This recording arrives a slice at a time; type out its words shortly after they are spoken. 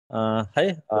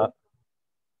Hi, uh,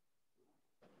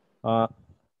 hi.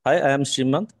 I am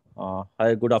Srimant.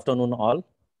 Hi, good afternoon, all,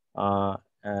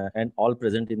 and all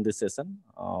present in this session.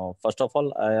 First of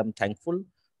all, I am thankful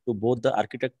to both the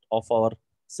architect of our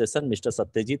session, Mr.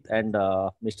 Satyajit and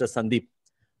Mr. Sandeep,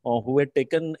 who had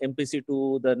taken MPC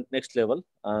to the next level.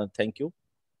 Thank you.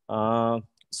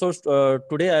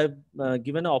 Today I've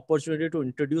given an opportunity to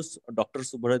introduce Dr.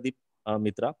 Suvradeep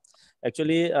Mitra.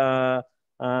 Actually, I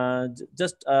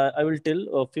will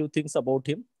tell a few things about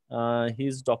him.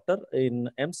 He's doctor in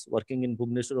EMS, working in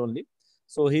Bhubaneswar only.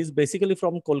 So he's basically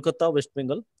from Kolkata, West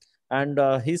Bengal, and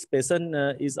his passion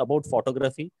is about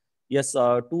photography. Yes,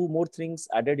 two more things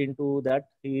added into that.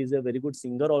 He is a very good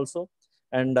singer also,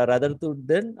 and rather to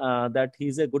then that he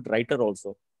is a good writer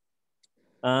also.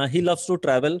 He loves to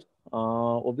travel.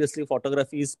 Obviously,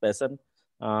 photography is passion.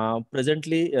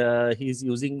 Presently, he is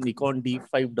using Nikon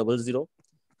D500,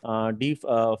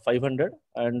 D500,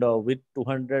 and with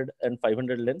 200 and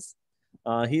 500 lens.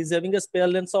 He is having a spare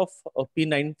lens of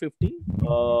P950,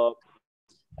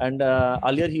 and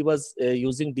earlier he was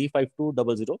using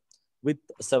D5200 with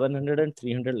 700 and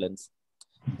 300 lens.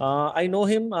 I know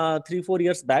him 3-4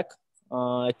 years back.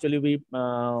 Actually, we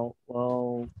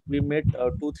met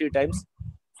 2-3 times.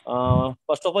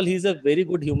 First of all, he's a very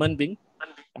good human being,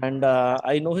 and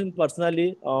I know him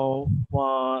personally.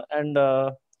 And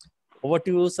over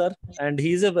to you, sir. And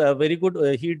he's a very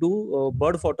good. He do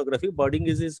bird photography. Birding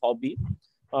is his hobby.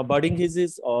 Birding is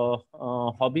his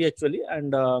hobby actually,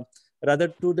 and rather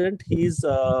to that, he's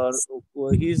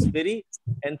very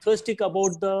enthusiastic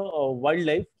about the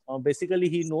wildlife. Basically,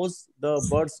 he knows the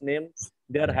birds' name,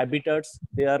 their habitats,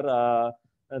 their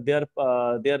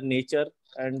nature,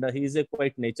 and he is a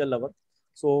quite nature lover.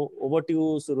 So over to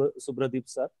you, Subhradeep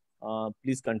sir.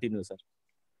 Please continue, sir.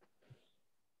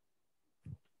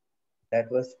 That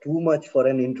was too much for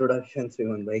an introduction,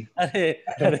 Sriman bhai.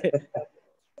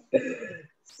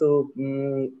 So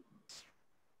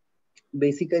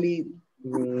basically,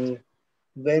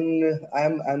 when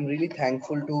I'm really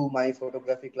thankful to my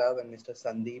photography club and Mr.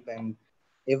 Sandeep and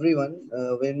everyone.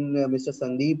 When Mr.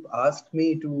 Sandeep asked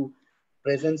me to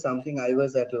present something, I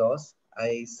was at loss.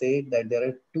 I said that there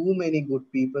are too many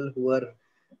good people who are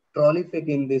prolific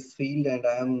in this field, and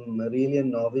I am really a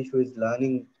novice who is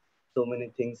learning so many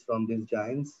things from these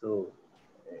giants. So,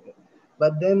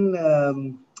 but then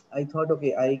I thought,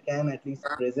 okay, I can at least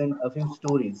present a few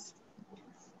stories.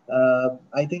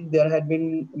 I think there had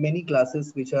been many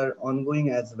classes which are ongoing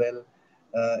as well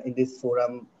in this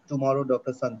forum. Tomorrow,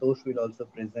 Dr. Santosh will also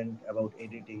present about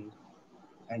editing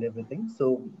and everything.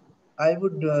 So I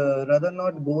would rather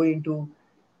not go into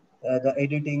the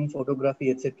editing, photography,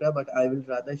 etc. But I will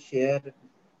rather share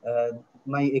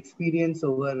my experience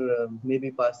over maybe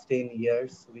past 10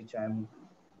 years, which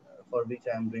for which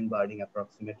I'm doing birding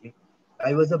approximately.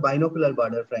 I was a binocular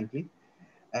birder, frankly.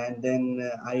 And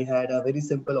then I had a very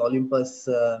simple Olympus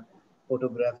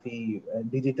photography,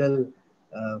 digital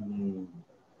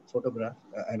photograph,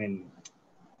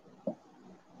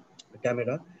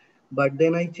 camera. But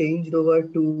then I changed over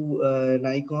to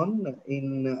Nikon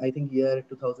in I think year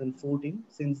 2014.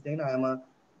 Since then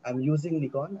I'm using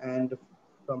Nikon, and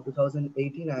from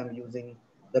 2018 I'm using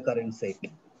the current set.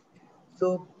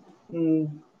 So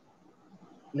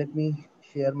let me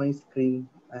share my screen.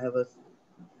 I have a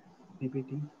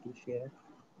PPT to share.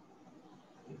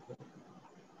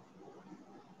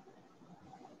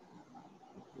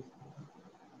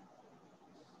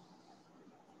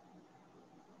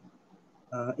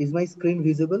 Is my screen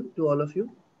visible to all of you?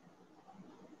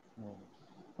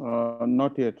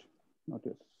 Not yet. Not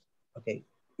yet. Okay.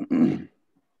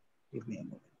 Give me a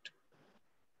moment.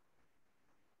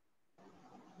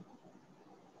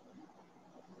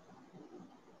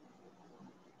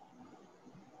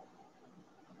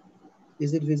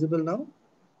 Is it visible now?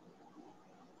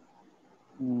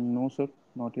 No, sir.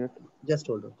 Not yet. Just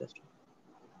hold on. Just hold on.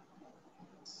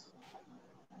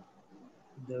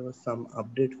 There was some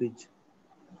update which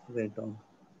went on.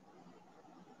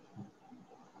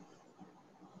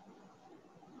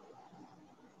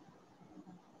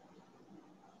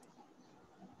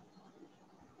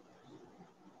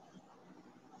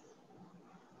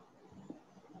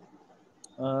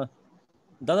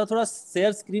 दादा थोड़ा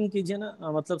share screen कीजिए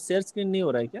ना, मतलब share screen नहीं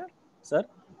हो रहा है क्या सर?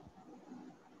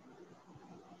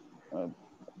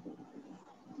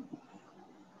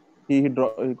 He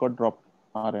got dropped.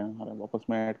 आ रहे हैं वापस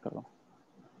मैं ऐड कर रहा हूँ.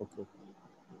 Okay.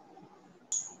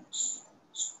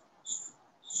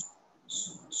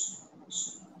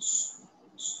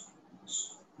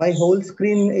 My whole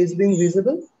screen is being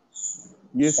visible?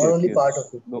 Yes, or yes, only yes. part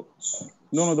of it?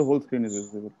 No, the whole screen is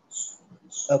visible.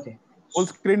 Okay. Full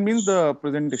screen means the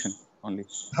presentation only, the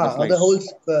The slide. whole,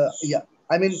 yeah.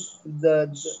 I mean,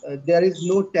 there is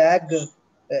no tag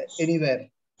anywhere.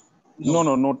 No,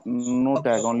 No. no, no Okay,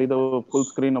 tag. okay, Only the full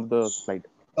screen of the slide.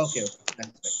 okay, okay.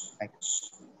 That's right. Thank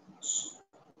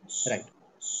you. Right.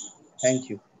 Thank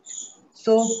you.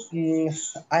 So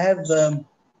I have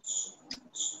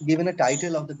given a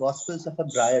title of the Gospels of a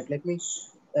Griot. Let me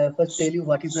first tell you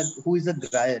who is a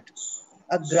Griot.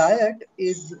 A Griot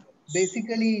is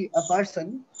basically a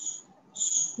person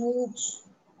who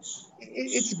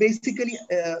it's basically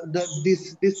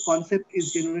this concept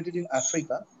is generated in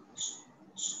Africa.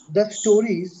 The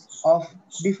stories of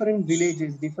different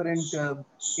villages, different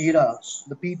era,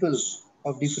 the people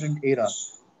of different era.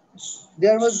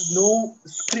 There was no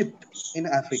script in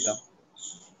Africa.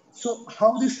 So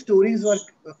how these stories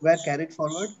were carried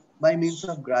forward by means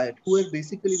of Griot, who were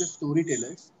basically the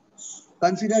storytellers,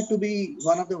 considered to be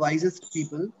one of the wisest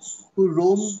people who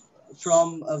roam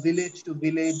from a village to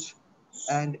village,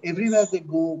 and everywhere they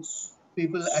go,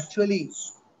 people actually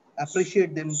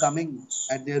appreciate them coming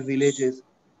at their villages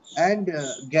and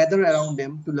gather around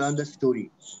them to learn the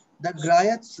story. The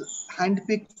Griots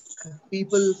handpick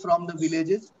people from the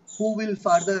villages who will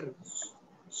further,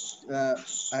 uh,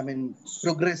 I mean,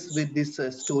 progress with these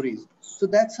stories. So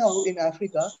that's how in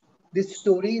Africa these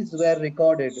stories were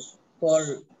recorded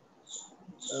for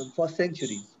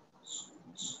centuries.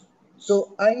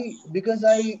 So because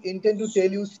I intend to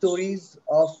tell you stories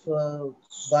of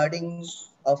birding,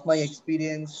 of my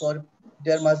experience. For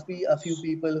there must be a few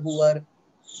people who are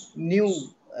new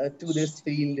to this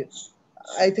field.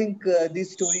 I think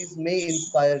these stories may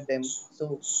inspire them.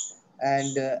 So,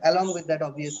 and along with that,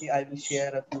 obviously, I will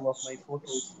share a few of my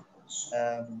photos,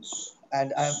 um,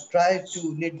 and I've tried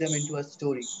to knit them into a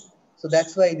story. So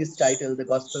that's why this title, "The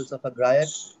Gospels of a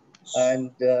Griot,"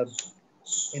 and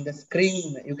in the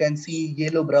screen you can see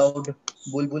yellow-browed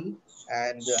bulbul,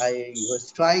 and I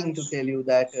was trying to tell you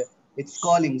that it's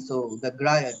calling, so the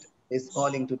Griot is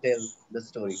calling to tell the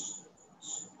story.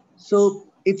 So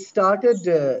it started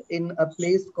in a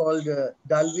place called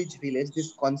Dulwich Village.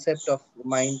 This concept of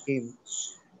mine came.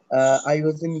 I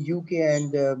was in UK,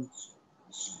 and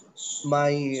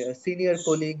my senior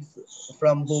colleagues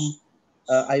from whom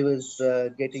I was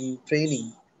getting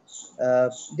training,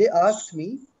 they asked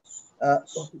me, uh,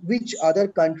 which other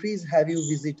countries have you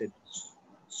visited?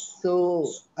 So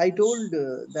I told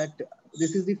that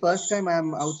this is the first time I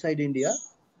am outside India,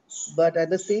 but at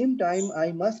the same time,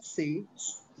 I must say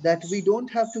that we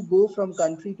don't have to go from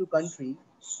country to country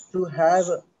to have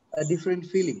a different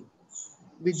feeling.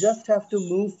 We just have to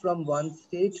move from one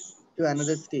state to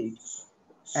another state,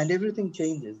 and everything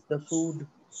changes. The food,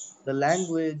 the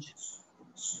language,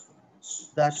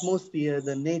 the atmosphere,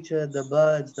 the nature, the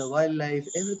birds, the wildlife,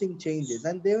 everything changes.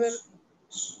 And they were,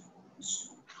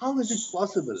 how is it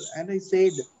possible? And I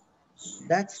said,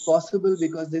 that's possible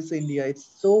because this India, it's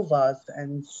so vast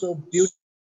and so beautiful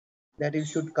that you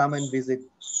should come and visit.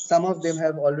 Some of them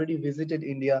have already visited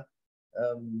India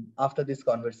after this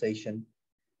conversation.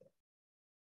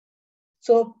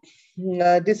 So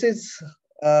this is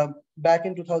back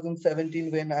in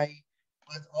 2017 when I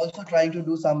was also trying to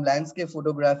do some landscape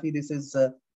photography. This is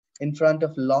in front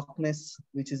of Loch Ness,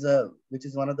 which is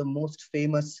one of the most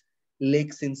famous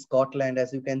lakes in Scotland.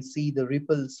 As you can see, the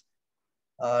ripples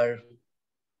are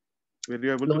Were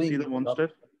you able to see flowing. the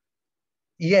monster?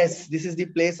 Yes, this is the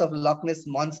place of Loch Ness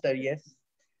Monster. Yes,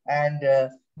 and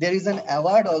there is an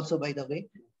award also, by the way.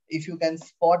 If you can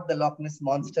spot the Loch Ness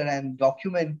Monster and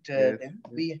document Yes. them,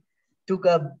 we took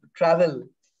a travel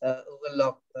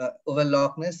over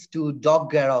Loch Ness to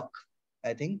Doggarroch,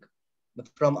 I think,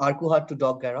 from Arcuhat to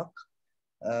Doggarroch.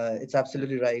 It's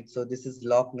absolutely right. So this is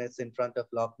Loch Ness, in front of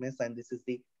Loch Ness, and this is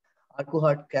the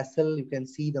Arcuhat Castle. You can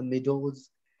see the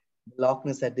meadows, Loch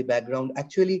Ness at the background.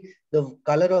 Actually, the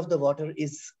color of the water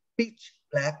is pitch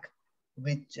black,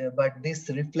 which but this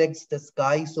reflects the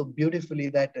sky so beautifully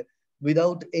that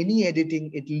without any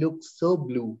editing, it looks so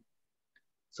blue.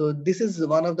 So this is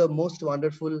one of the most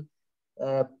wonderful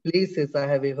places I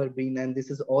have ever been, and this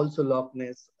is also Loch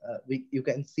Ness. You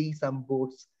can see some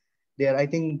boats there. I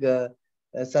think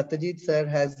Satyajit sir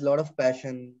has a lot of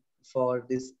passion for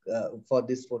this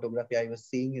photography. I was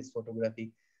seeing his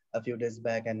photography a few days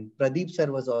back, and Pradeep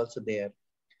sir was also there.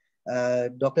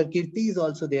 Dr. Kirti is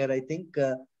also there, I think,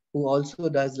 who also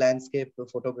does landscape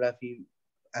photography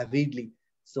avidly.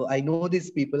 So I know these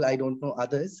people. I don't know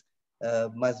others.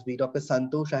 Must be Dr.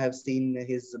 Santosh. I have seen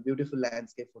his beautiful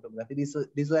landscape photography.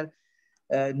 These were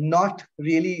not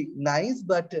really nice,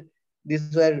 but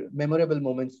these were memorable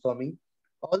moments for me.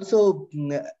 Also,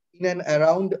 in and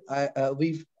around,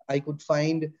 I could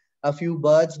find a few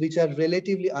birds which are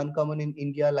relatively uncommon in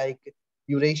India, like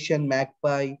Eurasian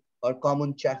magpie or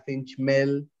common chaffinch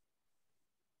male.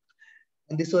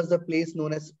 And this was the place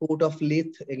known as Port of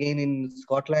Leith, again in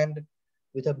Scotland,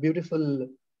 with a beautiful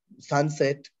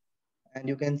sunset. And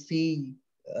you can see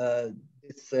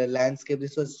this landscape.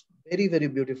 This was very, very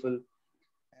beautiful.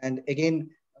 And again,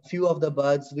 a few of the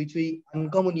birds which we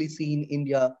uncommonly see in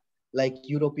India, like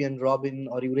European robin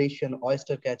or Eurasian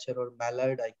oyster catcher or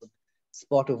mallard, I could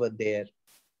spot over there.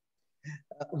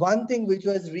 One thing which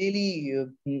was really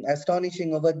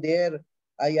astonishing over there,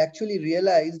 I actually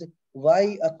realized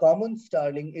why a common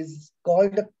starling is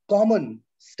called a common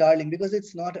starling, because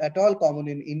it's not at all common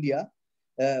in India.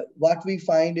 What we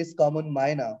find is common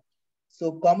myna.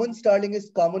 So common starling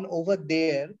is common over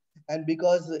there, and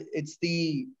because it's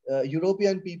the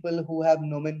European people who have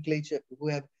nomenclature, who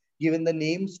have given the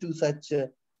names to such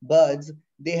birds,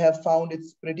 they have found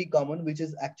it's pretty common, which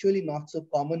is actually not so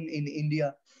common in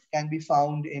India, can be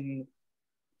found in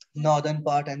northern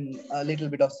part and a little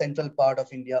bit of central part of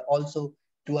India, also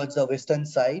towards the western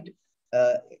side,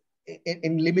 uh,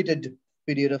 in limited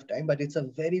period of time. But it's a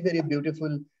very, very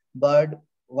beautiful bird.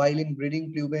 While in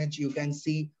breeding plumage, you can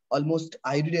see almost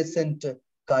iridescent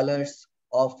colors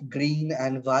of green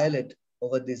and violet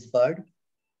over this bird.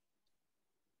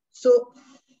 So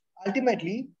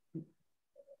ultimately,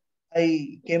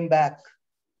 I came back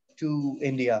to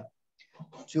India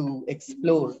to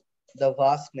explore the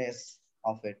vastness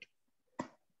of it.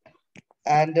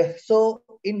 And so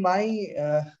in my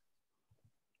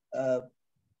uh,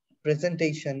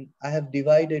 presentation, I have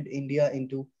divided India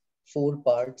into four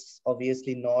parts,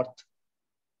 obviously north,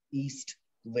 east,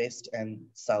 west, and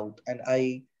south. And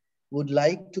I would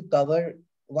like to cover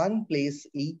one place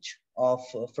each of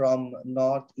from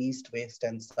north, east, west,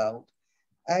 and south,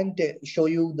 and show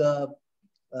you the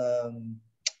um,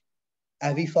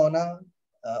 avifauna,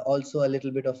 also a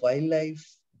little bit of wildlife,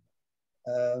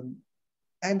 um,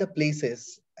 and the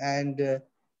places. And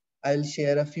I'll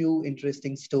share a few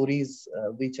interesting stories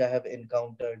which I have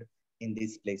encountered in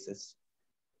these places.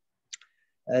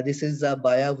 This is a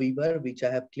Baya Weaver, which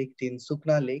I have clicked in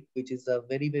Sukna Lake, which is a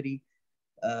very, very,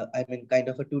 I mean, kind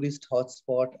of a tourist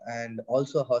hotspot and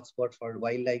also a hotspot for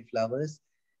wildlife lovers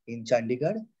in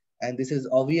Chandigarh. And this is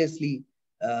obviously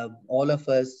all of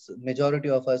us, majority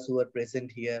of us who are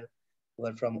present here, who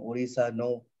are from Orissa,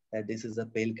 know that this is a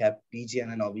pale cap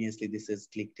pigeon, and obviously this is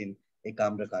clicked in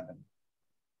Ekamrakandam.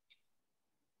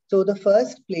 So the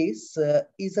first place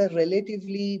is a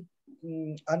relatively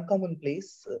uncommon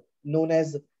place known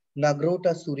as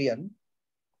Nagrota Suryan.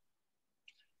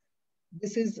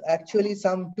 This is actually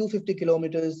some 250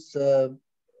 kilometers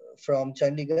from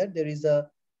Chandigarh. There is a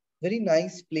very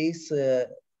nice place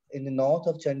in the north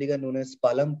of Chandigarh known as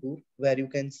Palampur, where you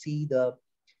can see the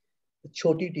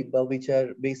Choti Tibba, which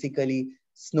are basically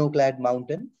snow-clad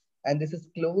mountain. And this is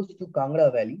close to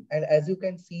Kangra Valley. And as you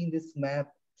can see in this map,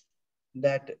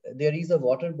 that there is a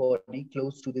water body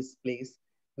close to this place,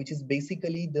 which is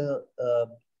basically the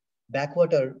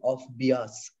backwater of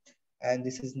Bias, and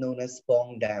this is known as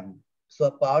Pong Dam. So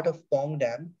a part of Pong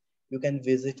Dam you can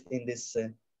visit in this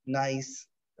nice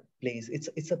place.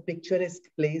 It's a picturesque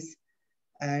place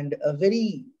and a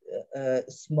very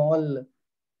small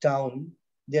town.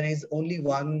 There is only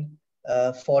one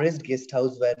forest guest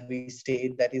house where we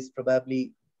stayed. That is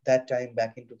probably that time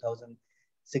back in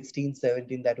 2016,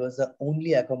 17. That was the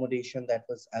only accommodation that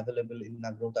was available in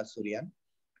Nagrota Suryan.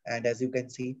 And as you can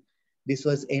see, this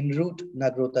was en route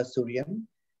Nagrota Suryan.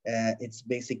 It's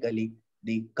basically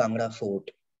the Kangra Fort.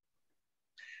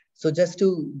 So just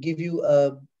to give you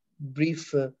a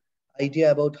brief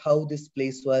idea about how this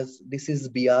place was, this is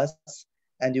Bias.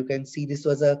 And you can see this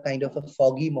was a kind of a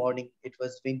foggy morning. It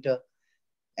was winter.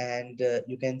 And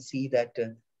you can see that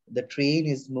the train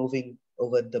is moving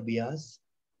over the Bias.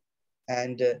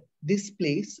 And this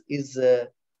place is Nagrota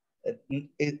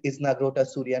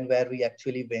Suryan, where we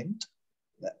actually went.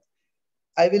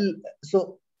 I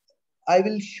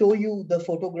will show you the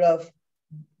photograph.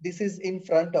 This is in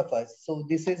front of us. So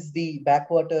this is the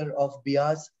backwater of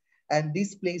Bias, and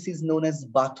this place is known as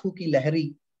Bathu Ki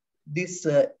Lahari. This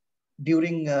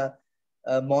during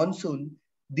monsoon,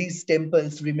 these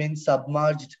temples remain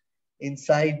submerged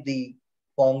inside the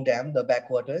Pong Dam, the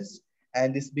backwaters.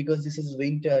 And this, because this is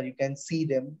winter, you can see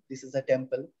them. This is a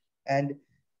temple. And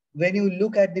when you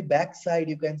look at the backside,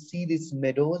 you can see these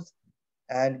meadows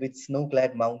and with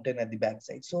snow-clad mountain at the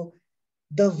backside. So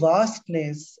the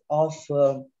vastness of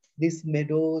these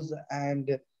meadows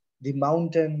and the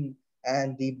mountain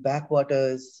and the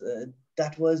backwaters,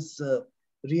 that was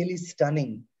really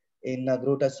stunning in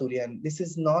Nagrota Suryan. This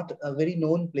is not a very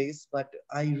known place, but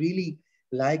I really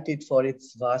liked it for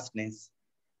its vastness.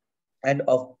 And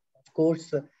of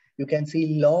course, you can see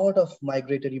a lot of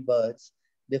migratory birds.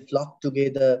 They flock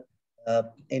together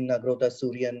in Agrota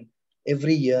Suryan.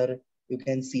 Every year, you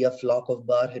can see a flock of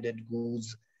bar-headed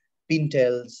goose,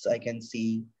 pintails, I can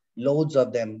see loads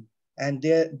of them. And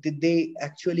they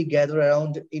actually gather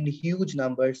around in huge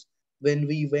numbers. When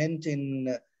we went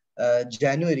in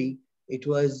January,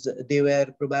 they were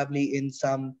probably in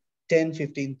some 10,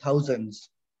 15 thousands,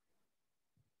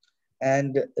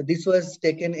 and this was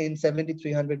taken in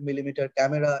 7300 millimeter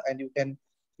camera, and you can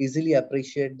easily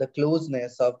appreciate the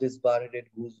closeness of this bar-headed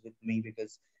goose with me,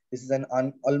 because this is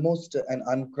almost an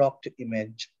uncropped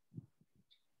image.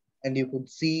 And you could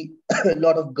see a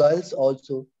lot of gulls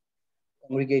also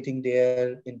congregating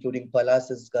there, including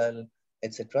Palas's gull,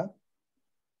 etc.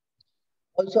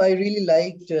 Also, I really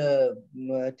liked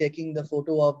taking the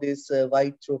photo of this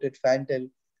white-throated fantail.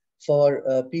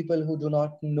 For people who do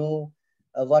not know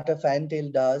what a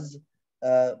fantail does,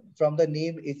 from the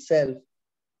name itself,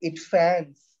 it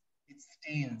fans its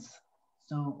tails.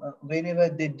 So whenever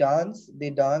they dance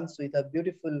with a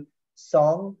beautiful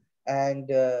song, and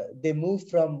they move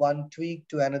from one twig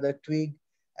to another twig,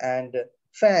 and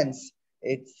fans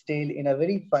its tail in a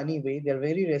very funny way. They're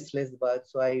very restless birds,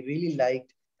 so I really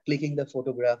liked clicking the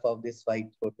photograph of this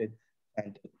white-throated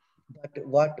fantail. But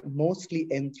what mostly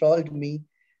enthralled me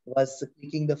was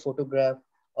clicking the photograph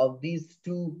of these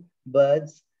two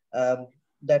birds.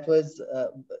 That was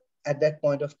at that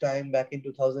point of time, back in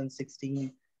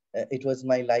 2016, it was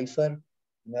my lifer.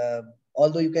 Uh,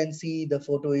 Although you can see the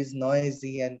photo is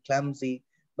noisy and clumsy,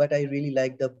 but I really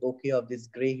like the bouquet of this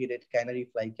gray-headed canary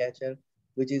flycatcher,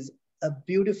 which is a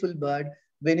beautiful bird.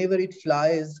 Whenever it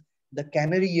flies, the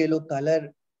canary yellow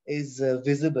color is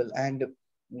visible. And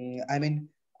I mean,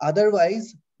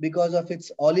 otherwise, because of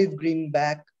its olive green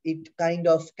back, it kind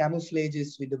of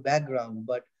camouflages with the background.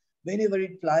 But whenever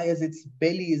it flies, its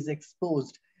belly is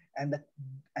exposed, and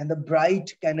the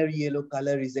bright canary yellow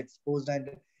color is exposed, and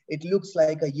it looks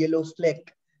like a yellow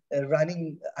fleck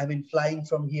running, I mean, flying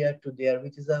from here to there,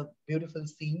 which is a beautiful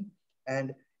scene.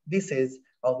 And this is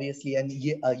obviously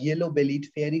a yellow-bellied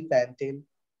fairy fantail.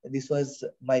 This was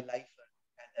my life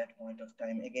at that point of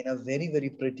time. Again, a very, very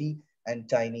pretty and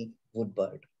tiny wood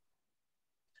bird.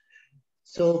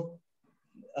 So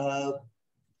uh,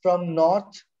 from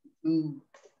north to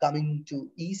coming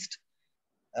to east,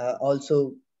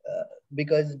 also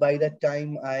because by that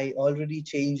time I already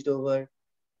changed over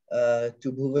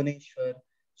to Bhubaneswar.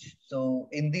 So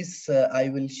in this, I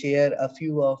will share a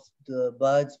few of the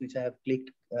birds which I have clicked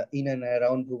in and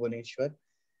around Bhubaneswar.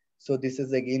 So this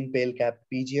is again pale-capped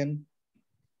pigeon,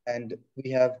 and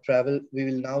we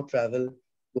will now travel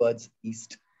towards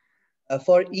east.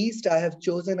 For east, I have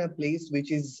chosen a place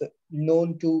which is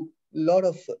known to a lot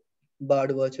of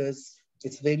bird watchers.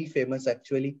 It's very famous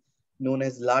actually, known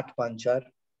as Lat Panchar.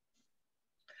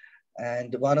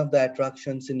 And one of the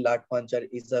attractions in Lat Panchar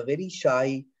is a very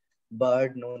shy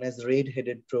bird known as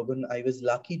red-headed trogon. I was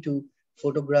lucky to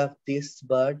photograph this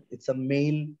bird. It's a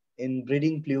male in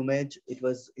breeding plumage. It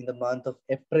was in the month of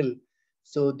April.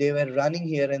 So they were running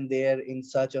here and there in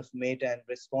search of mate and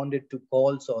responded to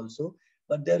calls also.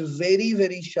 But they're very,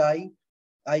 very shy.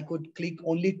 I could click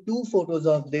only 2 photos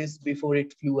of this before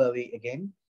it flew away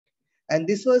again. And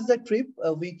this was the trip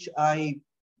where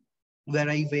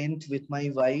I went with my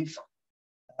wife.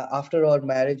 After our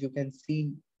marriage, you can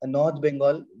see North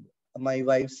Bengal. My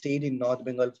wife stayed in North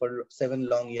Bengal for 7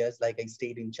 long years, like I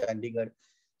stayed in Chandigarh.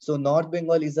 So North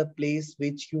Bengal is a place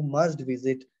which you must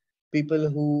visit. People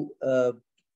who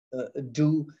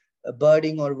do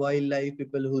birding or wildlife,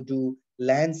 people who do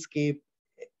landscape.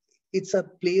 It's a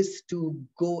place to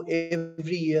go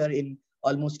every year in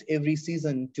almost every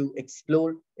season to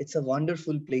explore. It's a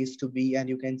wonderful place to be, and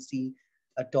you can see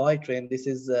a toy train. This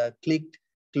is clicked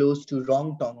close to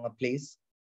Rongtong, a place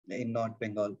in North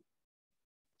Bengal.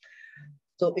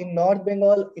 So in North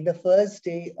Bengal, on the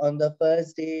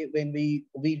first day when we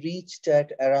reached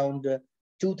at around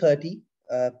 2:30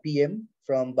 p.m.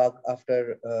 from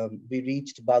after we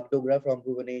reached Bagdogra from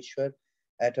Bhubaneswar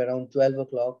at around 12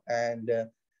 o'clock, and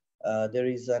there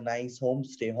is a nice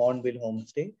homestay, Hornbill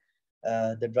Homestay,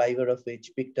 the driver of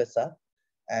which picked us up,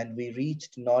 and we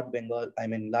reached North Bengal, I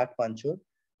mean Lat Panchur.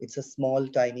 It's a small,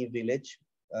 tiny village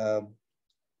um,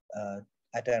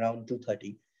 at around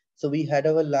 2:30. So we had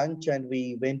our lunch and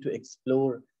we went to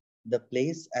explore the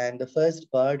place. And the first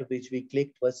bird which we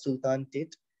clicked was Sultan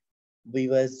Tit. We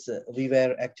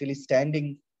were actually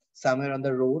standing somewhere on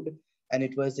the road, and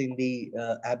it was in the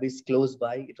abyss close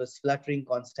by. It was fluttering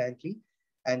constantly,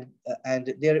 and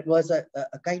there was a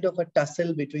kind of a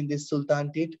tussle between this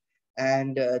Sultan Tit,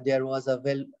 and there was a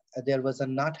there was a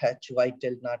nuthatch,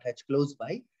 white-tailed nuthatch close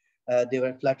by. They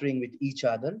were fluttering with each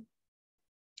other.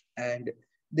 And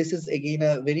this is again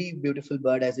a very beautiful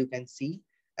bird, as you can see.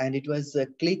 And it was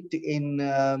clicked in,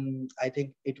 I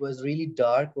think it was really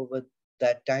dark over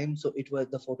that time. So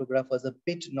the photograph was a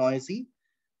bit noisy,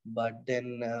 but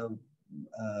then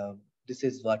this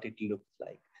is what it looked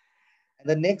like. And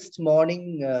the next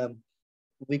morning,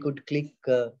 we could click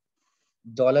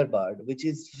dollar bird, which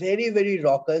is very, very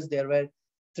raucous. There were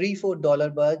 3-4 dollar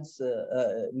birds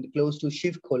close to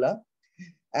Shiv Khola.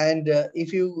 And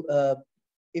if you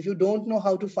don't know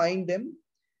how to find them,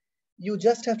 you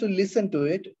just have to listen to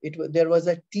it. There was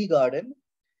a tea garden,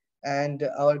 and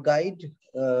our guide,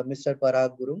 Mr.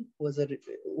 Parag Gurum, who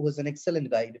was an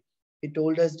excellent guide. He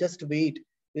told us, just wait,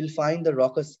 we'll find the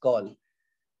raucous call.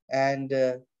 And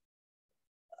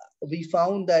we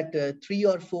found that 3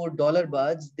 or 4 dollar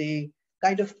birds, they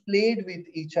kind of played with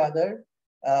each other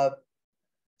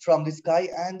from the sky,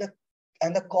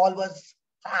 and the call was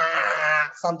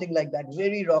something like that,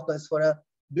 very raucous. For a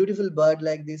beautiful bird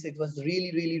like this, it was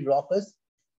really, really raucous.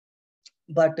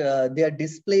 But their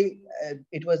display,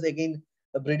 it was again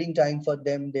a breeding time for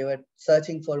them. They were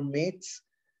searching for mates,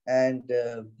 and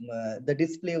the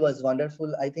display was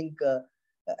wonderful. I think,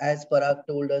 as Parag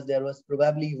told us, there was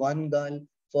probably one girl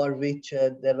for which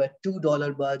there were 2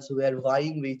 dollar birds who were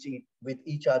vying with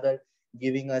each other,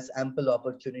 giving us ample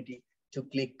opportunity to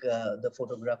click the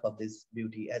photograph of this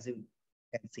beauty, as you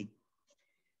can see.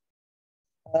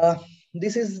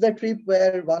 This is the trip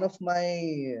where one of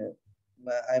my,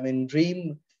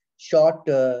 dream shot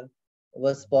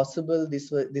was possible.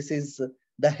 This is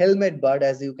the helmet bird,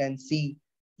 as you can see,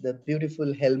 the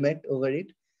beautiful helmet over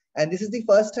it. And this is the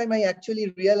first time I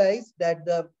actually realized that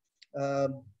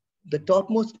the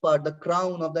topmost part, the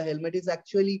crown of the helmet, is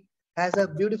actually has a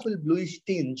beautiful bluish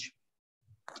tinge.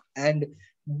 And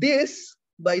this,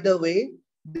 by the way,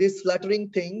 this fluttering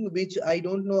thing, which I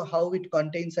don't know how it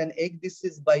contains an egg, this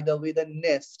is, by the way, the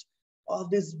nest of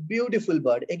this beautiful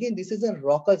bird. Again, this is a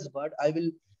raucous bird.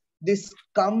 This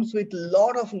comes with a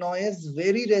lot of noise,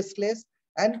 very restless,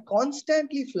 and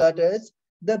constantly flutters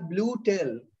the blue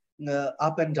tail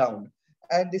up and down.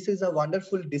 And this is a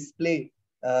wonderful display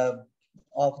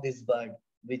of this bird,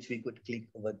 which we could click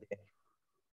over there.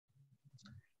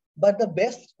 But the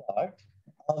best part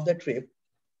of the trip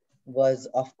was,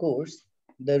 of course,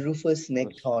 the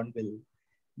rufous-necked hornbill.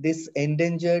 This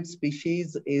endangered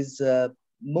species is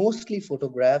mostly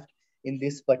photographed in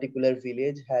this particular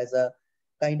village, has a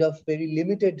kind of very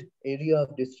limited area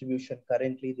of distribution.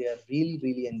 Currently, they are really,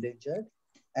 really endangered.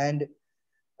 And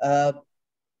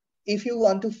if you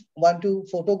want to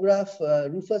photograph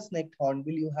rufous-necked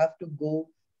hornbill, you have to go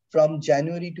from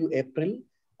January to April.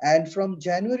 And from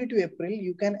January to April,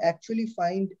 you can actually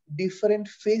find different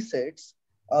facets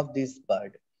of this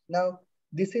bird. Now,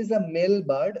 this is a male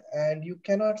bird, and you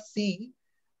cannot see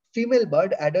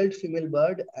adult female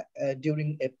bird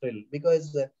during April,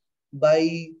 because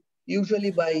usually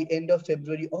by end of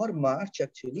February or March,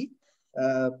 actually,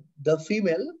 the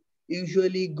female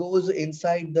usually goes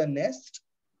inside the nest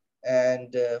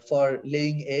and for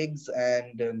laying eggs,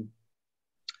 and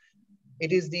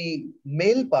it is the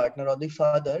male partner or the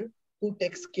father who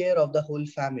takes care of the whole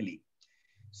family.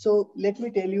 So let me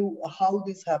tell you how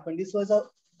this happened.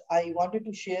 I wanted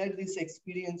to share this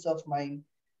experience of mine,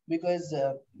 because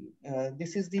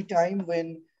this is the time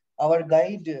when our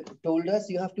guide told us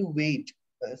you have to wait.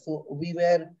 So we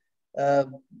were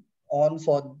on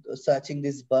for searching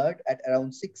this bird at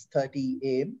around 6:30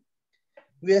 a.m.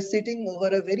 We are sitting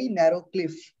over a very narrow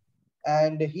cliff,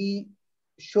 and he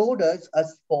showed us a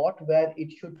spot where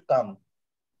it should come.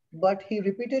 But he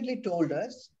repeatedly told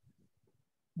us,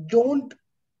 don't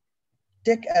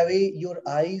take away your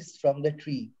eyes from the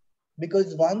tree,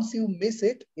 because once you miss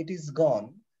it, it is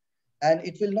gone, and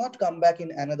it will not come back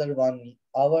in another 1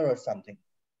 hour or something.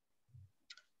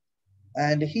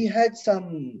 And he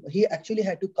actually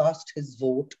had to cast his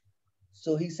vote.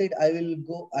 So he said, I will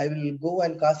go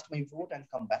and cast my vote and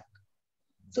come back.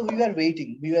 So we were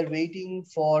waiting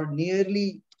for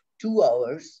nearly 2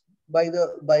 hours. By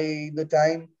the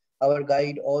time our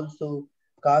guide also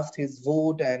cast his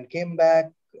vote and came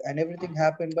back, and everything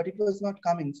happened, but it was not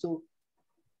coming. So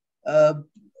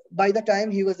by the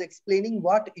time he was explaining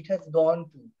what it has gone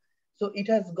to, so it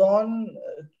has gone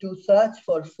to search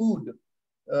for food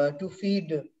to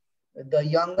feed the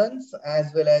young ones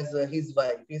as well as his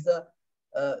wife. He's a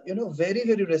very,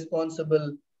 very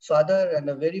responsible father and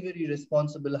a very, very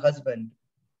responsible husband.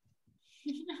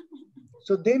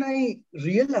 So then I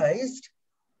realized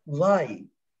why.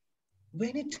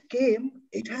 When it came,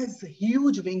 it has a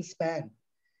huge wingspan.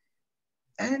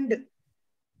 And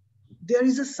there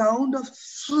is a sound of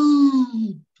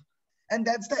swoop. And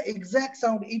that's the exact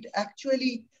sound. It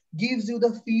actually gives you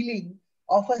the feeling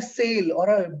of a sail or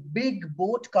a big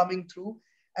boat coming through.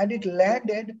 And it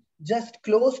landed just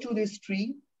close to this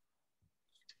tree.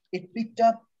 It picked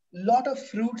up a lot of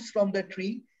fruits from the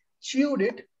tree, chewed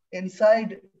it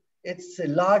inside its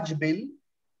large bill,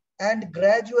 and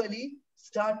gradually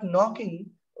start knocking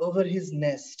over his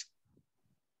nest.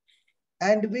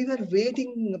 And we were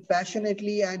waiting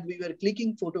passionately and we were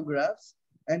clicking photographs.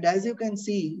 And as you can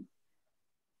see,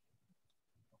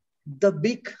 the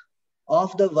beak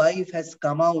of the wife has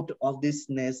come out of this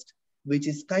nest, which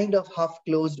is kind of half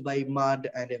closed by mud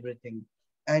and everything.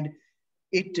 And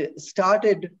it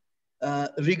started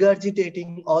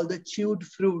regurgitating all the chewed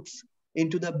fruits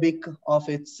into the beak of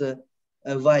its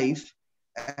wife,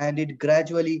 and it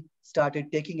gradually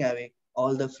started taking away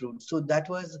all the fruits. So that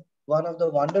was one of the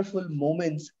wonderful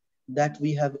moments that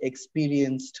we have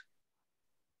experienced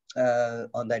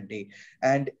on that day.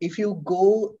 And if you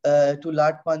go to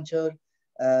Lat Panchar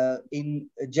in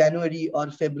January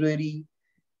or February,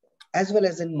 as well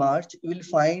as in March, you will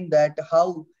find that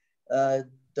how uh,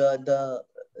 the, the,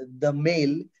 the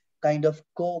male kind of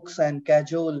coax and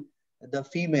cajole the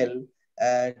female,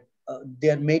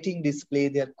 their mating display,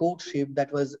 their courtship,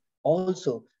 that was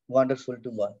also wonderful to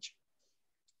watch.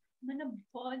 मतलब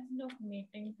बहुत लोग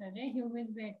meeting कर रहे हैं, humans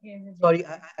बैठे हैं. Sorry,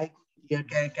 I yeah,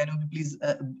 can you please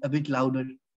a bit louder?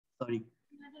 Sorry.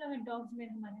 मतलब dogs में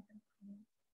हमारे तरफ.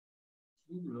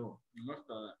 No, not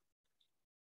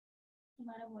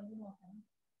तुम्हारा volume ऑफ है.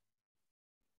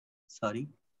 Sorry.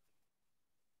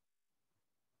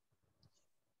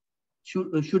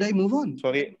 Should I move on?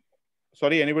 Sorry,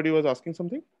 anybody was asking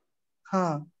something?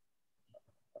 Huh.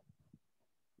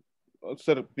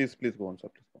 Sir, please go on, sir.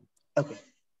 Okay.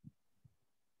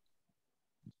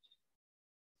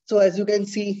 So as you can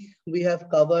see, we have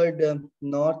covered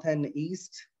north and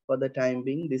east for the time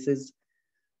being. This is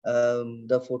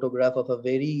the photograph of a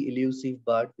very elusive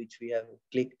bird, which we have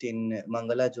clicked in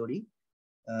Mangala Jodi.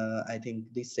 I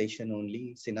think this session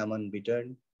only, cinnamon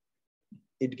bittern.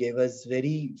 It gave us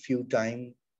very few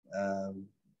time,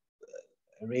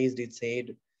 raised its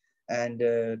head.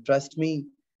 And trust me,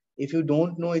 if you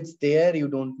don't know it's there, you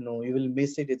don't know. You will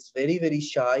miss it. It's very, very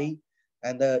shy.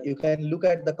 And you can look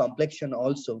at the complexion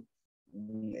also.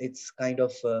 It's kind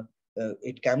of,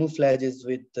 it camouflages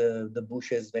with the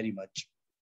bushes very much.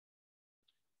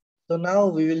 So now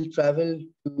we will travel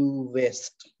to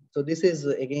west. So this is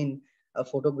again a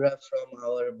photograph from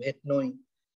our Bhetnoi,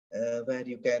 where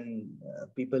you can,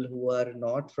 people who are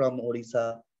not from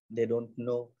Odisha, they don't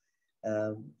know,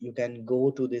 you can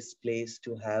go to this place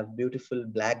to have beautiful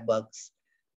black bugs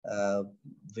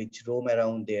which roam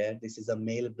around there. This is a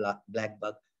male black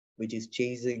bug which is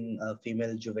chasing a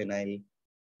female juvenile.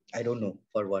 I don't know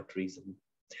for what reason.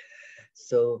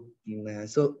 So,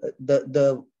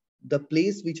 the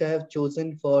place which I have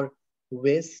chosen for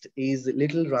west is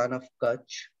Little Run of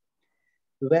Kutch,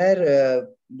 where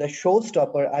the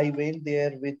showstopper, I went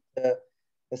there with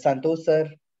Santosh sir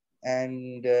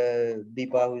and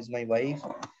Deepa, who is my wife.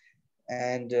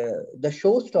 And the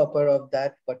showstopper of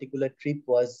that particular trip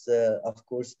was, of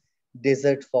course,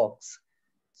 desert fox.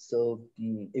 So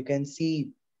you can see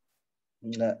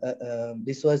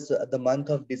this was the month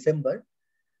of December.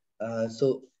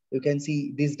 So you can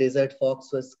see this desert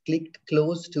fox was clicked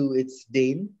close to its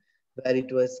den, where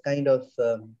it was kind of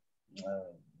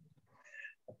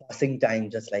passing time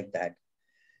just like that.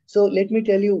 So let me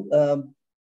tell you,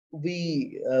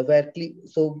 we were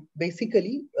so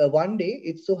basically one day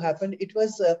it so happened it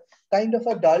was kind of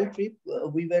a dull trip.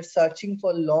 We were searching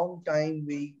for a long time.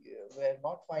 We were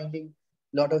not finding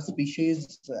a lot of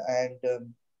species, and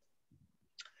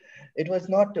it was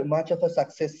not much of a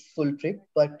successful trip.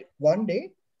 But one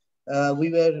day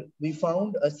we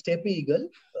found a steppe eagle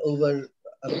over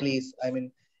a place. I mean,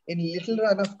 in Little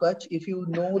Run of Kutch, if you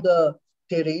know the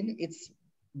terrain, it's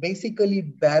basically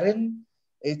barren.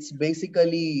 It's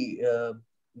basically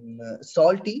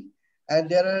salty, and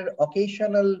there are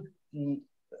occasional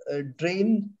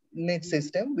drainage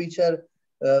system which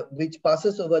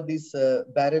passes over this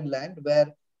barren land, where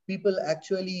people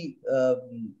actually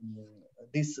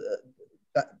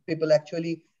people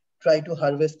actually try to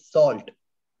harvest salt.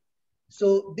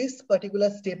 So this particular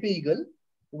steppe eagle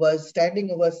was standing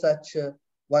over such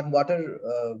one water,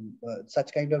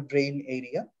 such kind of drain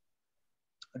area,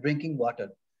 drinking water.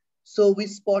 So we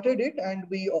spotted it and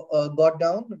we got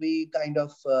down. We kind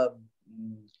of,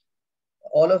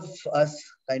 all of us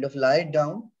kind of lied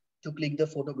down to click the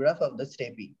photograph of the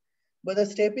steppe. But the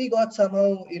steppe got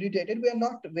somehow irritated. We are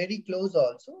not very close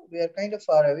also. We are kind of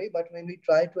far away, but when we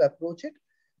tried to approach it,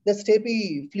 the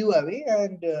steppe flew away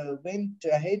and went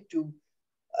ahead to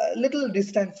a little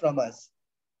distant from us.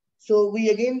 So we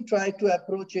again tried to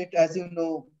approach it, as you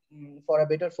know, for a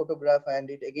better photograph, and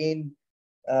it again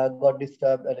got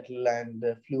disturbed a little and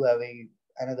flew away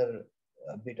another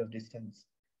bit of distance.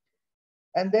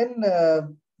 And then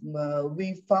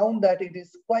we found that it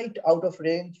is quite out of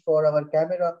range for our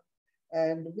camera.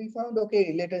 And we found,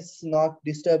 okay, let us not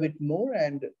disturb it more.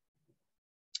 And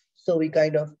so we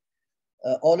kind of,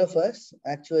 all of us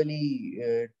actually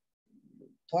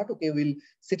thought, okay, we'll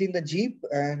sit in the Jeep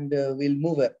and we'll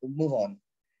move on.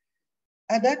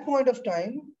 At that point of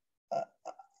time, uh,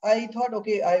 I thought,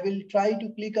 okay, I will try to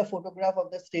click a photograph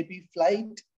of the steppe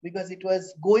flight because it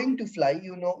was going to fly.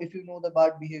 You know, if you know the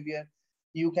bird behavior,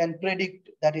 you can predict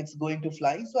that it's going to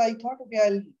fly. So I thought, okay,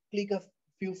 I'll click a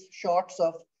few shots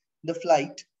of the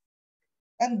flight.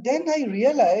 And then I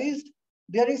realized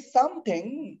there is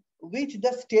something which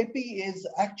the steppe is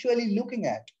actually looking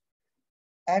at.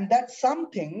 And that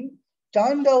something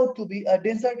turned out to be a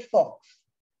desert fox.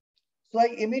 So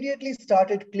I immediately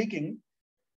started clicking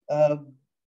uh,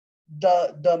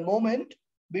 the moment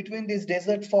between this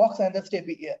desert fox and the steppe.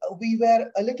 We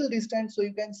were a little distant, so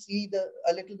you can see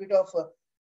a little bit of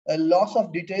a loss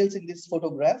of details in this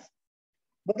photograph.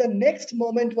 But the next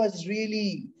moment was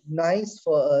really nice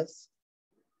for us.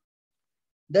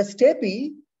 The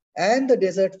steppe and the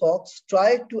desert fox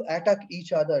tried to attack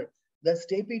each other. The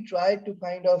steppe tried to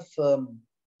kind of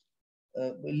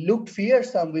looked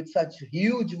fearsome with such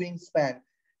huge wingspan,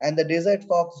 and the desert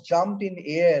fox jumped in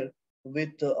air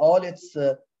with all its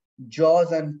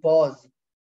jaws and paws.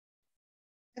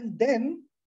 And then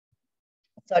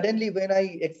suddenly, when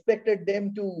I expected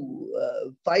them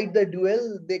to fight the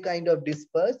duel, they kind of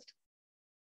dispersed.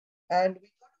 And we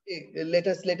thought, okay, let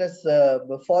us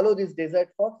follow this desert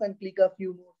fox and click a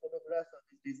few more photographs of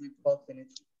this desert fox in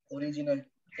its original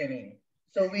terrain.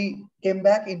 So we came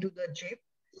back into the jeep,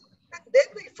 and then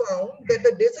we found that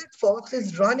the desert fox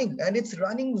is running, and it's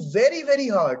running very, very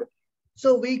hard.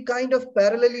 So we kind of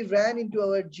parallelly ran into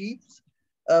our jeeps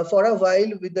for a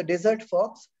while with the desert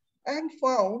fox and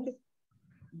found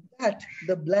that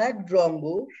the black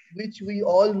drongo, which we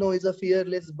all know is a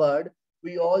fearless bird,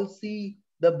 we all see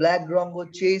the black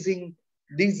drongo chasing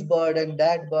this bird and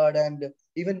that bird and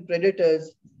even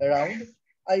predators around.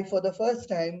 I, for the first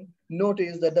time,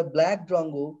 noticed that the black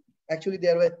drongo, actually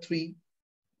there were three,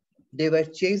 they were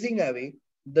chasing away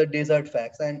the desert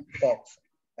fox.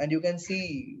 And you can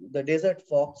see the desert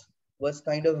fox was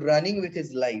kind of running with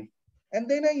his life. And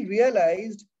then I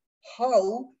realized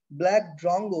how black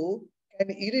drongo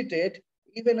can irritate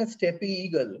even a steppe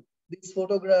eagle. This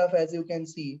photograph, as you can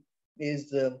see,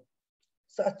 is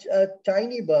such a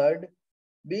tiny bird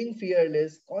being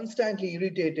fearless, constantly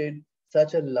irritated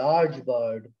such a large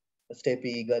bird, a steppe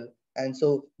eagle. And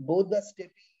so both the steppe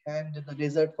and the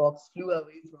desert fox flew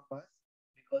away from us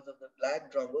because of the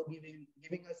black drongo,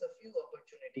 giving us a few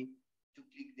opportunity to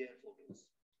click their photos.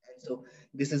 And so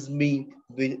this is me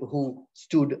who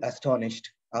stood astonished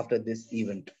after this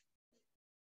event.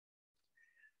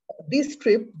 This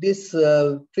trip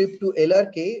to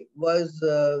LRK was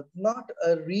not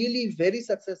a really very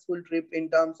successful trip in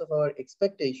terms of our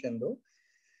expectation though.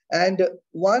 And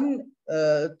one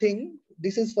thing,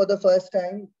 this is for the first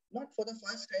time, not for the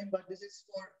first time, but this is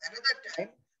for another time,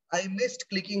 I missed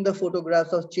clicking the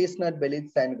photographs of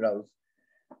chestnut-bellied sandgrouse.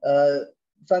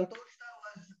 Santosh was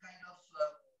kind of,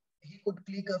 he could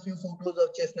click a few photos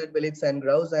of chestnut-bellied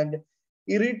sandgrouse and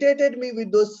irritated me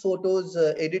with those photos,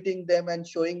 editing them and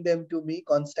showing them to me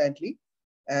constantly.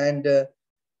 And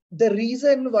the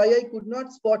reason why I could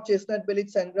not spot chestnut-bellied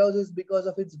sandgrouse is because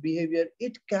of its behavior.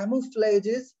 It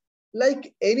camouflages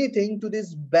like anything to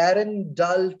this barren,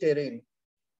 dull terrain.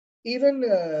 Even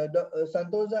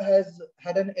Santosa has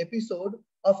had an episode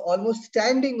of almost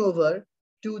standing over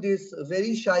to this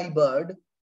very shy bird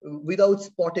without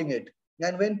spotting it.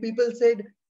 And when people said,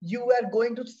 you were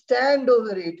going to stand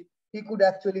over it, he could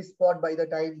actually spot by the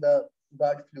time the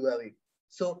bird flew away.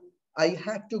 So I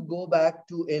had to go back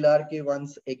to LRK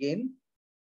once again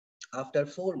after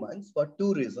 4 months for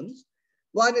two reasons.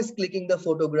 One is clicking the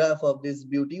photograph of this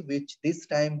beauty, which this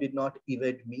time did not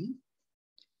evade me.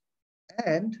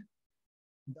 And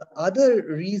the other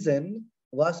reason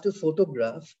was to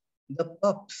photograph the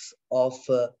pups of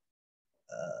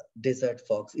desert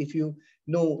fox. If you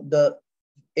know, the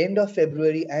end of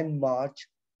February and March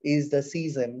is the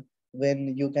season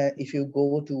when you can, if you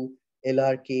go to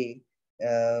LRK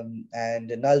and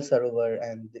Nal Sarovar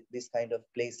and this kind of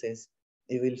places,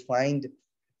 you will find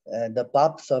the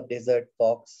pups of desert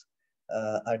fox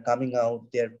are coming out,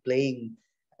 they're playing,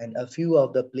 and a few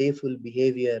of the playful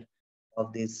behavior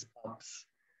of these pups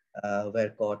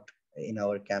were caught in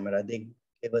our camera. They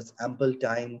gave us ample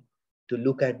time to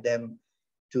look at them,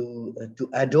 to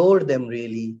adore them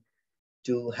really,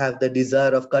 to have the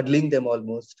desire of cuddling them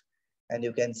almost. And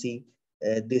you can see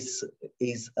this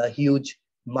is a huge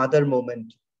mother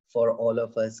moment for all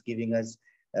of us, giving us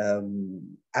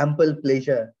ample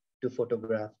pleasure to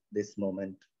photograph this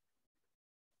moment.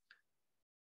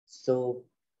 So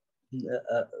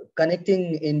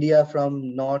connecting India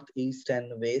from north, east,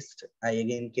 and west, I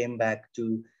again came back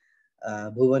to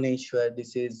Bhubaneswar.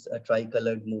 This is a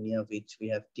tricolored munia which we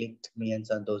have clicked, me and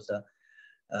Santosa,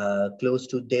 close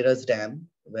to Deras Dam,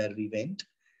 where we went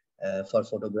for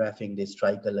photographing this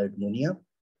tricolored munia.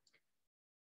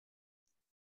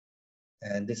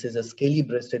 And this is a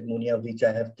scaly-breasted munia which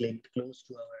I have clicked close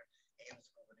to our AIIMS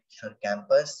Bhubaneswar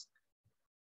campus.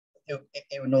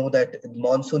 You know that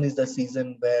monsoon is the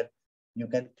season where you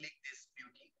can click this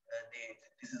beauty.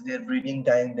 This is their breeding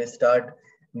time. They start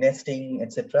nesting,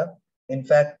 etc. In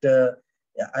fact,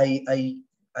 I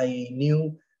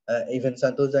knew, even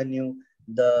Santosa knew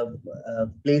the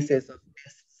places of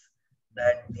nests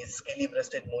that this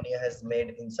scaly-breasted munia has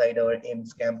made inside our AIIMS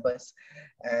campus.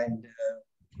 And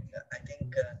I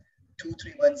think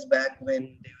 2-3 months back,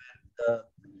 when the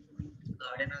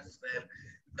gardeners were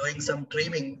doing some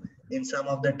trimming in some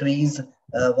of the trees,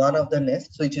 one of the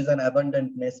nests, which is an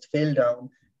abundant nest, fell down,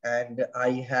 and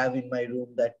I have in my room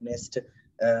that nest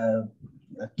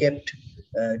kept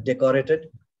decorated,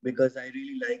 because I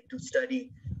really like to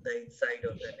study the inside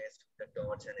of the nest, the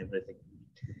dots and everything.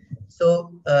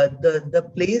 So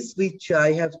the place which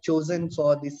I have chosen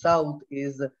for the south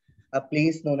is a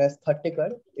place known as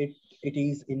Thattekar. It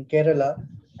is in Kerala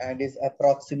and is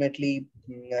approximately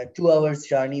 2 hours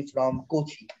journey from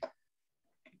Kochi.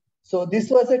 So this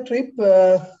was a trip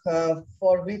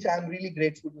for which I'm really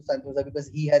grateful to Santosa, because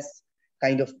he has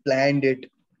kind of planned it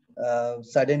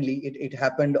suddenly. It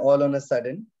happened all on a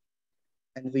sudden,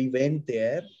 and we went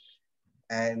there.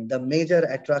 And the major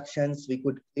attractions we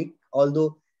could click,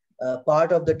 although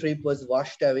part of the trip was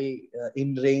washed away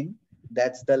in rain.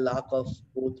 That's the luck of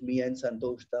both me and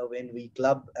Santoshta. When we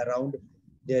club around,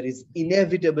 there is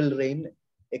inevitable rain,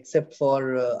 except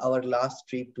for our last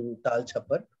trip to Tal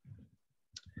Chapar.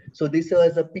 So this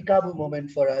was a peekaboo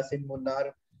moment for us in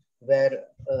Munnar, where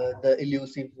the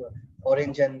elusive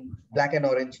orange and black and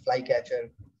orange flycatcher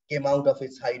came out of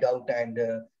its hideout and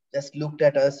just looked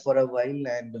at us for a while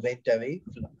and went away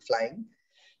flying.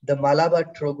 The Malabar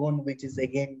trogon, which is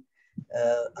again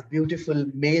a beautiful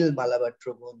male Malabar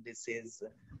trogon.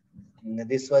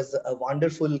 This was a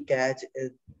wonderful catch.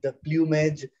 The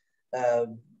plumage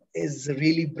is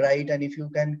really bright, and if you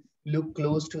can look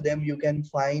close to them, you can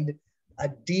find a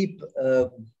deep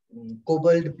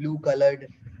cobalt blue colored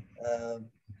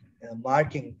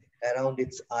marking around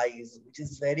its eyes, which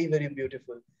is very, very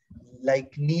beautiful,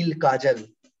 like Neel Kajal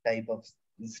type of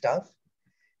stuff.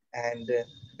 And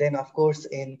then, of course,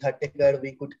 in Thattekar,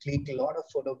 we could click a lot of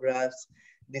photographs.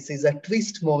 This is a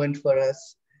twist moment for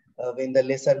us when the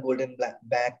lesser golden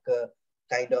back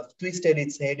kind of twisted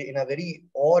its head in a very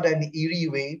odd and eerie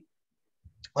way,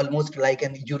 almost like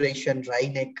an Eurasian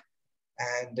wryneck.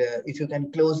 And if you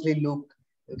can closely look,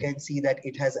 you can see that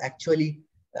it has actually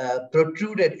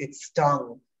protruded its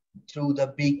tongue through the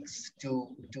beaks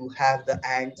to have the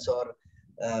ants or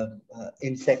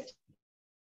insects.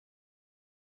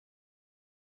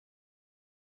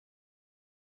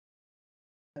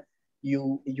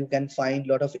 You can find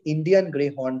a lot of Indian grey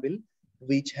hornbill,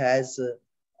 which has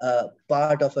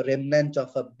part of a remnant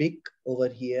of a beak over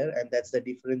here, and that's the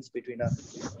difference between a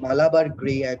Malabar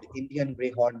grey and Indian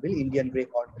grey hornbill. Indian grey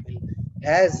hornbill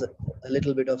has a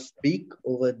little bit of beak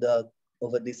over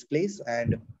this place,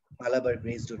 and Malabar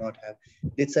greys do not have.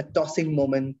 It's a tossing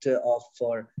moment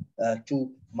for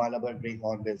two Malabar grey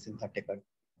hornbills in Thattekar.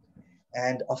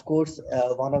 And of course,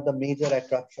 one of the major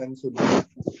attractions would be,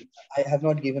 I have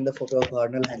not given the photo of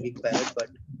vernal hanging parrot, but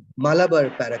Malabar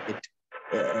parakeet.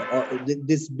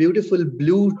 This beautiful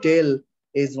blue tail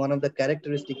is one of the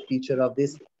characteristic feature of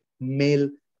this male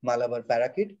Malabar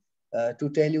parakeet. To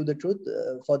tell you the truth,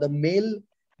 for the male,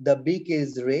 the beak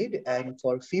is red, and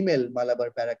for female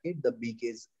Malabar parakeet, the beak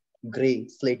is gray,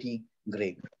 slaty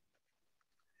gray.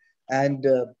 And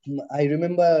I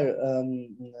remember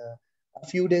a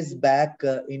few days back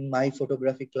in my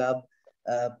photography club,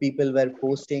 people were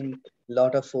posting a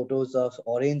lot of photos of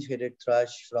orange-headed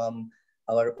thrush from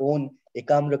our own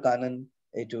Ekamra Kanan.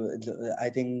 I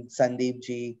think Sandeep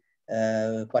ji,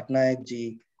 Patnaik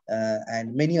ji,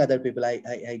 and many other people.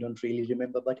 I don't really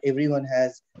remember, but everyone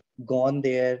has gone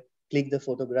there, clicked the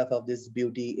photograph of this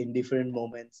beauty in different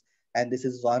moments. And this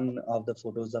is one of the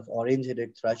photos of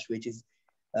orange-headed thrush, which is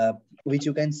uh, which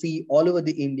you can see all over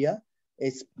the India.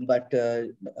 But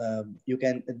you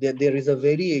can there is a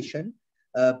variation.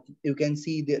 You can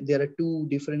see there are two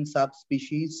different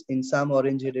subspecies. In some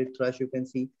orange-headed thrush, you can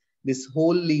see this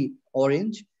wholly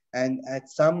orange, and at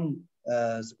some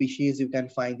species you can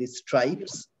find these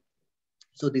stripes.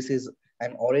 So this is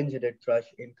an orange-headed thrush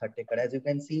in Khattekar. As you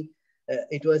can see,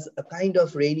 it was a kind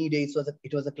of rainy day.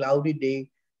 It was a cloudy day,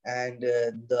 and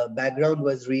the background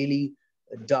was really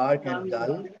dark and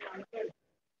dull.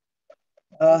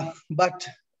 But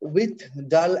with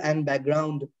dull and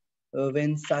background,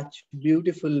 when such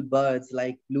beautiful birds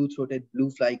like blue-throated blue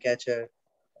flycatcher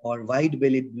or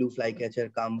white-bellied blue flycatcher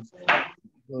comes,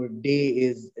 your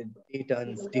day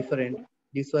turns different.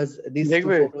 These two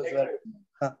Jigwe, photos were.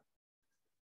 Huh,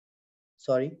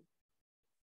 sorry.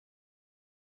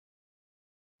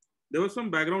 There was some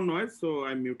background noise, so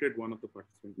I muted one of the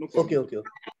participants. No Okay,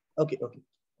 problem.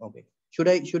 okay.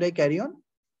 Should I carry on?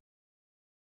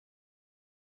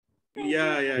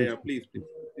 Yeah. Please.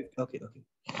 Okay.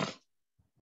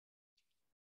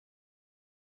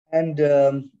 And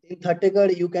in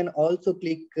Khattekar, you can also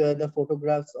click the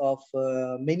photographs of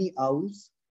many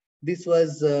owls. This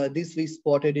we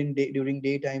spotted during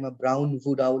daytime, a brown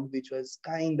wood owl, which was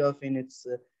kind of in its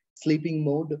sleeping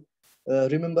mode.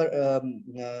 Remember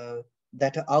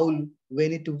that owl,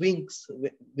 when it winks,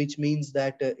 which means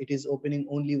that it is opening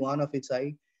only one of its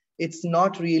eye, it's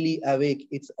not really awake,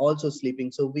 it's also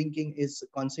sleeping. So winking is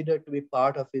considered to be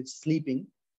part of its sleeping.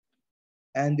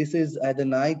 And this is at the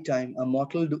night time, a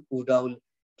mottled wood owl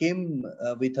came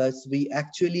with us. We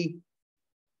actually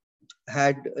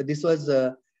had, this was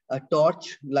a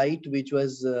torch light,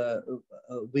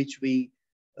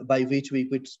 by which we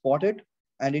could spot it.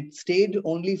 And it stayed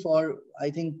only for, I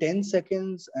think, 10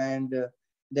 seconds, and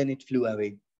then it flew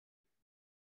away.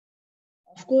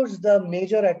 Of course, the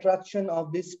major attraction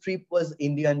of this trip was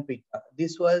Indian Pita.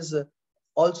 This was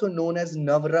also known as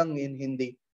Navrang in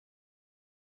Hindi.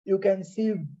 You can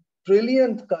see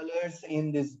brilliant colors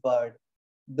in this bird.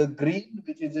 The green,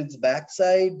 which is its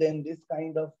backside, then this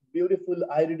kind of beautiful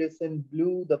iridescent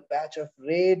blue, the patch of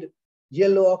red,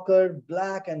 yellow ochre,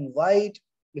 black and white.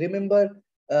 Remember,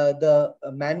 the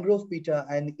mangrove pita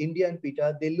and Indian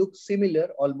pita, they look similar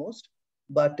almost,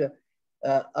 but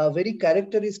a very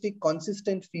characteristic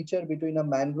consistent feature between a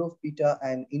mangrove pita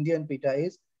and Indian pita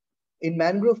is, in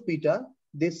mangrove pita,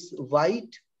 this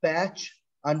white patch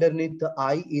underneath the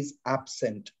eye is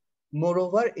absent.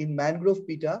 Moreover, in mangrove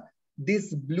pita,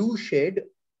 this blue shade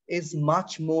is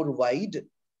much more wide,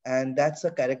 and that's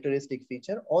a characteristic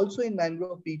feature. Also in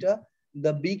mangrove pita,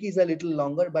 the beak is a little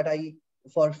longer, but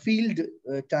for field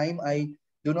time, I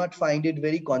do not find it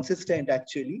very consistent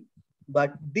actually.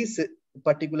 But this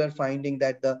particular finding,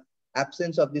 that the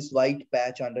absence of this white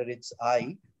patch under its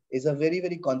eye, is a very,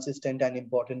 very consistent and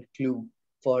important clue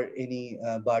for any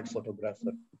bird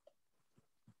photographer.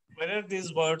 Where are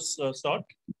these birds sought?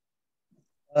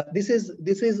 This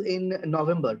is in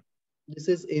November. This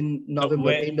is in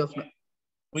November, end of.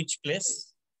 Which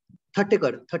place?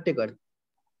 Thattekar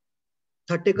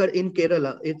in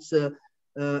Kerala. It's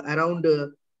around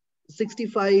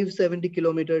 65-70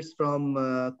 kilometers from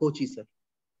Kochi, sir.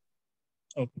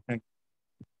 Okay, thank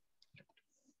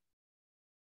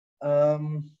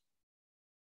you.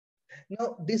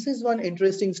 Now, this is one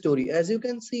interesting story. As you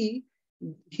can see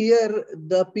here,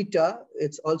 the pita,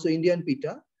 it's also Indian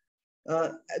pita.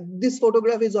 This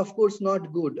photograph is of course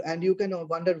not good, and you can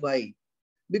wonder why.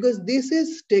 Because this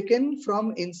is taken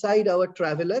from inside our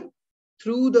traveler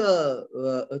through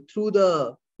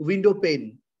the window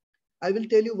pane. I will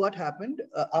tell you what happened.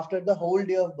 After the whole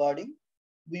day of birding,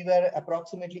 we were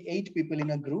approximately 8 people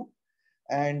in a group,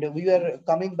 and we were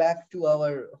coming back to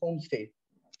our homestay.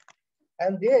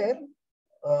 And there,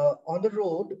 on the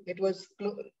road, it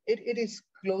is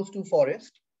close to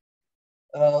forest.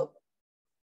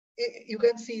 You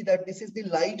can see that this is the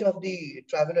light of the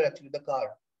traveler, actually the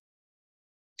car.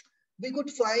 We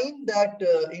could find that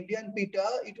Indian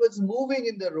pita, it was moving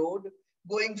in the road,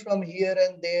 going from here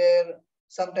and there,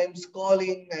 sometimes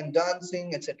calling and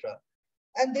dancing, etc.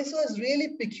 And this was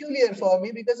really peculiar for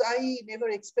me, because I never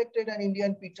expected an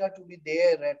Indian pita to be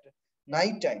there at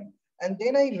night time. And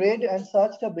then I read and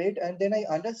searched a bit, and then I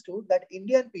understood that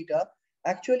Indian pita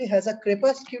actually has a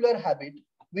crepuscular habit,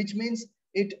 which means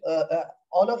it.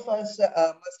 All of us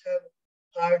must have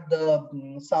heard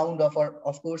the sound of, or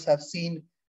of course have seen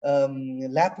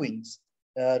lapwings,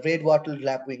 red-wattled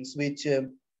lapwings, which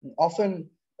often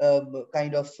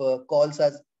kind of calls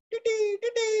us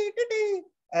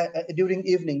during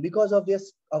evening, because of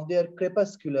their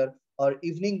crepuscular or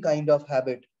evening kind of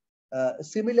habit.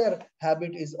 Similar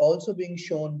habit is also being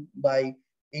shown by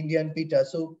Indian Pita.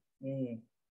 So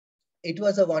it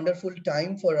was a wonderful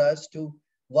time for us to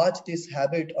watch this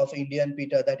habit of Indian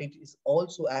Pita, that it is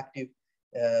also active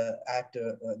at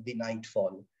the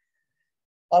nightfall.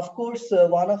 Of course,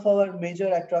 one of our major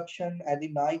attraction at the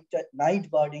night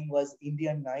birding was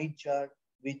Indian nightjar,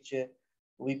 which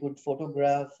we could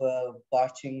photograph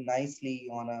perching nicely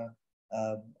on a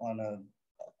uh, on a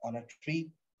on a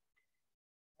tree.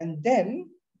 And then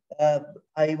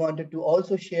I wanted to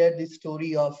also share this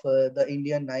story of the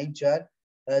Indian nightjar.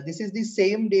 This is the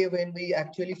same day when we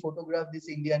actually photographed this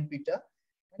Indian Pita.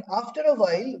 And after a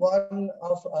while, one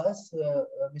of us,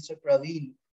 Mr.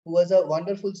 Praveen, who was a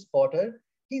wonderful spotter,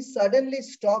 he suddenly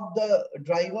stopped the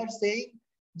driver saying,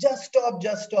 just stop.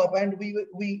 And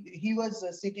he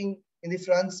was sitting in the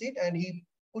front seat and he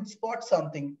could spot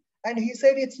something. And he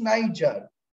said, it's nightjar.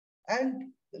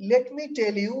 And let me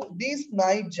tell you, this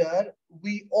nightjar,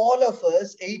 we all of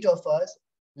us, 8 of us,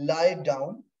 lied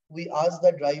down. We asked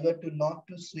the driver to not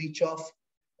to switch off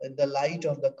the light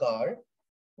of the car.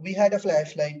 We had a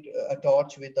flashlight, a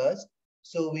torch with us.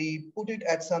 So we put it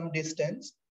at some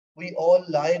distance. We all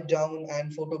lied down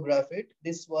and photographed it.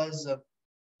 This was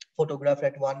photographed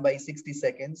at 1 by 60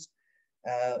 seconds.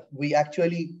 We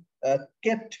actually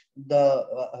kept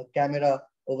the camera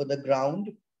over the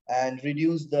ground and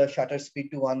reduced the shutter speed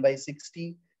to 1 by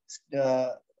 60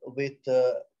 with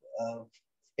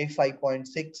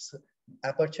f5.6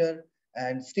 aperture,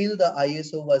 and still the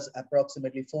ISO was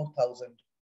approximately 4000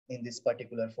 in this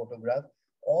particular photograph.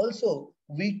 Also,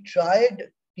 we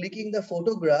tried clicking the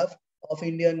photograph of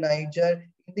Indian nightjar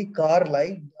in the car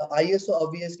light. The ISO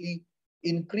obviously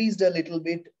increased a little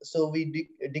bit, so we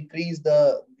decreased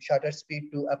the shutter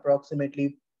speed to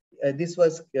approximately, this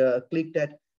was clicked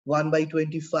at 1 by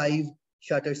 25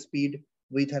 shutter speed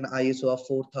with an ISO of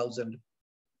 4000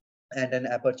 and an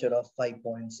aperture of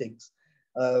 5.6.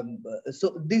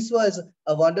 So this was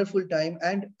a wonderful time,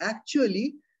 and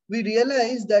actually we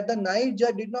realized that the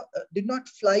nightjar did not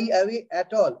fly away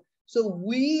at all. So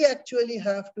we actually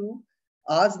have to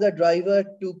ask the driver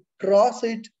to cross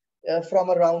it from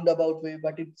a roundabout way,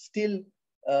 but it still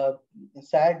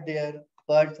sat there,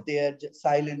 perched there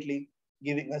silently,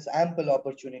 giving us ample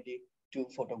opportunity to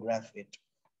photograph it.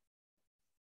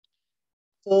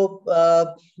 So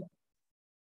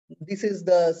this is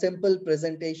the simple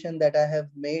presentation that I have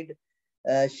made,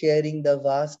 sharing the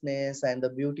vastness and the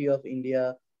beauty of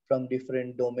India from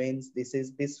different domains.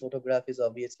 This photograph is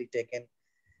obviously taken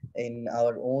in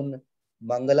our own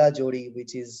Mangala Jodi,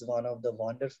 which is one of the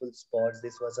wonderful spots.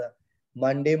 This was a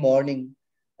Monday morning,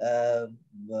 uh,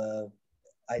 uh,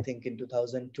 I think in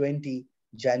 2020,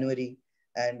 January,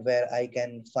 and where I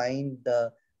can find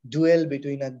the duel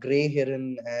between a gray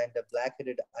heron and a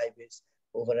black-headed ibis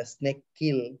over a snake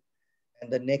kill.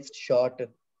 And the next shot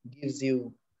gives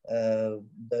you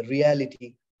the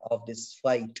reality of this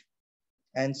fight.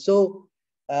 And so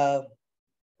I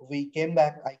came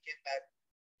back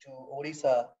to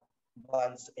Odisha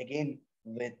once again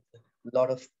with a lot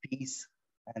of peace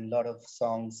and a lot of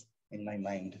songs in my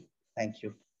mind. Thank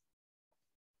you.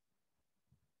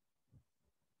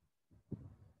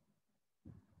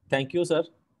 Thank you, sir.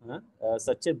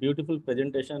 Such a beautiful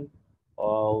presentation.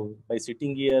 By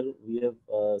sitting here, we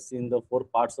have seen the 4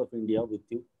 parts of India with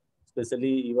you. Especially,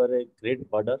 you are a great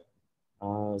birder.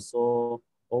 So,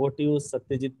 over to you,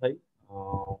 Satyajit bhai.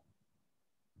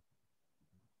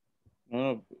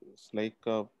 No, it's like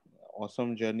a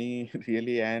awesome journey,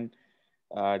 really, and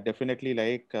definitely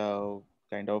like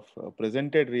kind of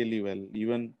presented really well.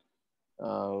 Even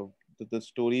the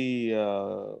story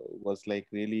was like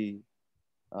really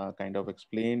kind of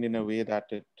explained in a way that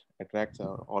it attracts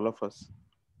all of us.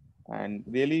 And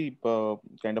really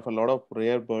kind of a lot of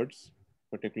rare birds,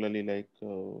 particularly like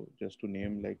just to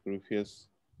name like Rufus,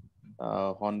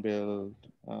 hornbill,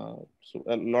 so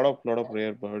a lot of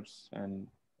rare birds, and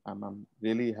I'm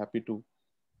really happy to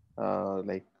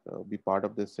be part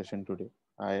of this session today.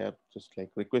 I am just like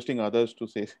requesting others to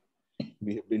say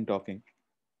we have been talking.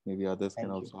 Maybe others can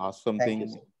also ask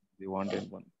something they want in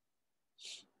one.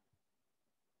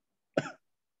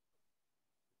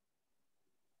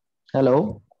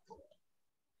 Hello.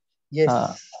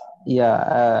 Yes.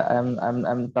 Yeah,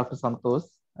 I'm Dr. Santosh,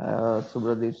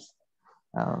 Suvradeep's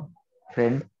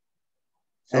friend.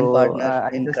 So And partner I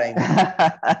in just crime.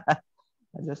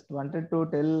 I just wanted to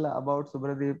tell about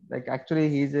Suvradeep. Like actually,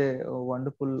 he's a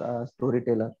wonderful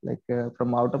storyteller. Like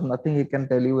from out of nothing, he can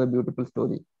tell you a beautiful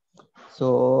story.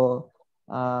 So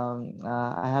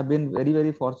I have been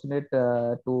very fortunate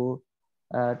to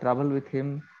travel with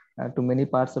him to many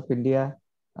parts of India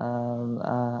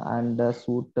and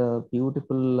shoot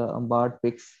beautiful bird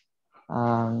pics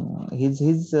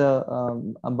His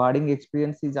birding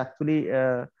experience is actually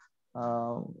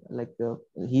like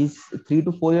he's 3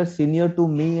 to 4 years senior to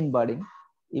me in birding,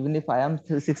 even if I am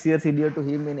 6 years senior to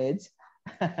him in age.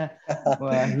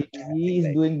 He is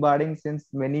Right. doing birding since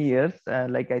many years,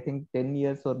 like I think 10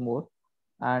 years or more.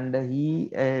 And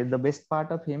the best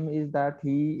part of him is that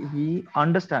he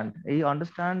understand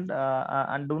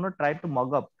and do not try to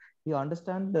mug up. He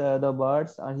understand the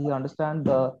birds, and he understand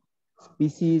the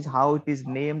species, how it is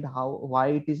named, how why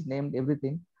it is named,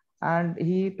 everything. And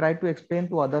he tried to explain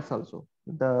to others also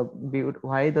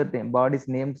why the bird is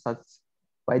named such,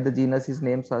 why the genus is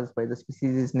named such, why the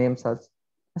species is named such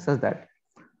that.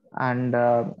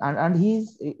 And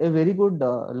he's a very good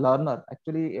learner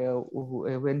actually.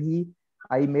 When he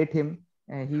I met him,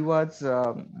 he was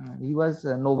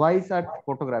novice at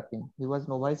photographing. He was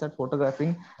novice at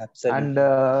photographing. And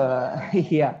Absolutely.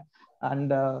 yeah.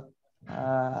 And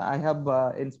I have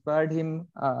inspired him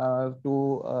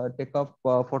to take up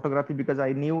photography, because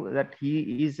I knew that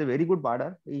he is a very good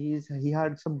birder. He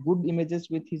had some good images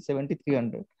with his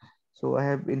 7300. So I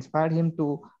have inspired him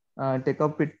to take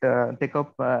up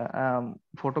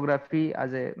photography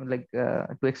as a like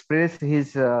to express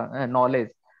his knowledge.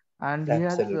 And he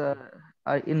has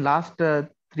Absolutely. in last 3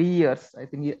 years, I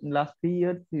think in last 3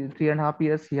 years, 3.5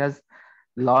 years, he has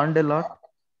learned a lot.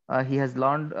 He has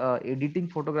learned editing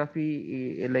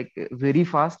photography like very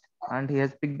fast, and he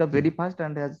has picked up very fast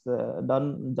and has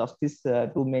done justice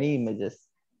to many images.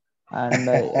 And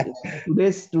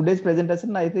today's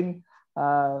presentation, I think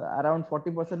around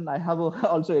 40% I have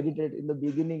also edited in the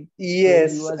beginning, when he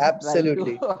Yes, was trying to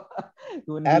absolutely.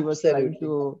 when he was trying Absolutely.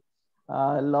 to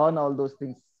learn all those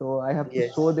things. So I have to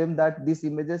show Yes. them that these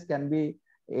images can be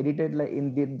edited like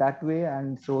that way.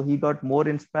 And so he got more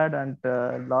inspired and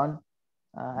learned.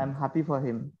 I'm happy for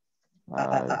him.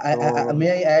 So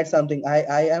May I add something?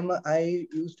 I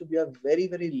used to be a very,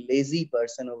 very lazy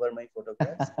person over my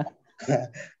photographs.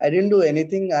 I didn't do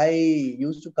anything. I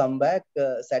used to come back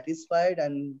satisfied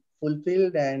and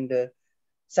fulfilled, and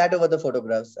sat over the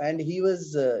photographs. And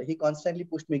he constantly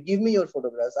pushed me, give me your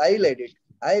photographs. I'll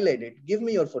edit. Give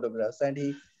me your photographs. And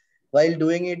he, while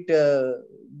doing it,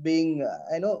 being,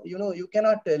 I know, you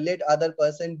cannot let other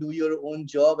person do your own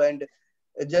job and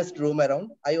just roam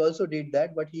around. I also did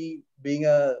that, but he, being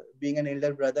an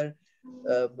elder brother,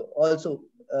 also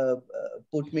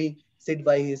put me sit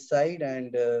by his side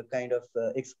and kind of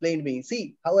explained me,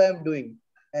 see how I am doing.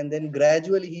 And then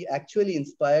gradually he actually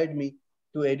inspired me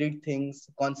to edit things,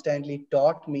 constantly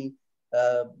taught me,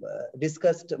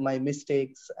 discussed my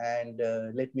mistakes, and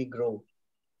let me grow.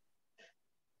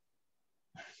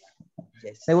 a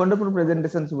Yes. wonderful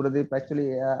presentation, Suvradeep.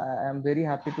 Actually, I am very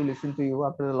happy to listen to you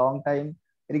after a long time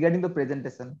regarding the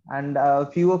presentation. And a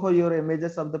few of your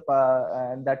images of the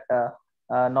that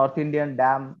North Indian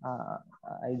dam.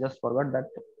 I just forgot that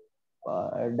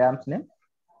dam's name.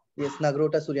 Yes,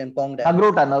 Nagrota Suryan Pong Dam.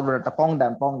 Nagrota,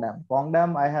 Pong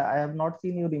Dam. I have not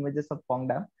seen your images of Pong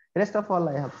Dam. Rest of all,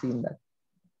 I have seen that.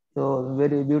 So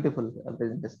very beautiful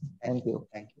presentation. Thank Thank you. you.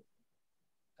 Thank you.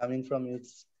 Coming from you,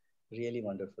 it's really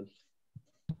wonderful.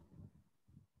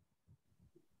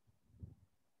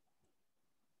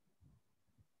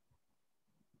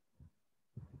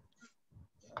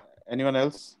 Anyone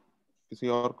else? किसी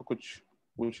और को कुछ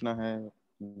पूछना है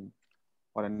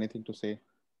or anything to say?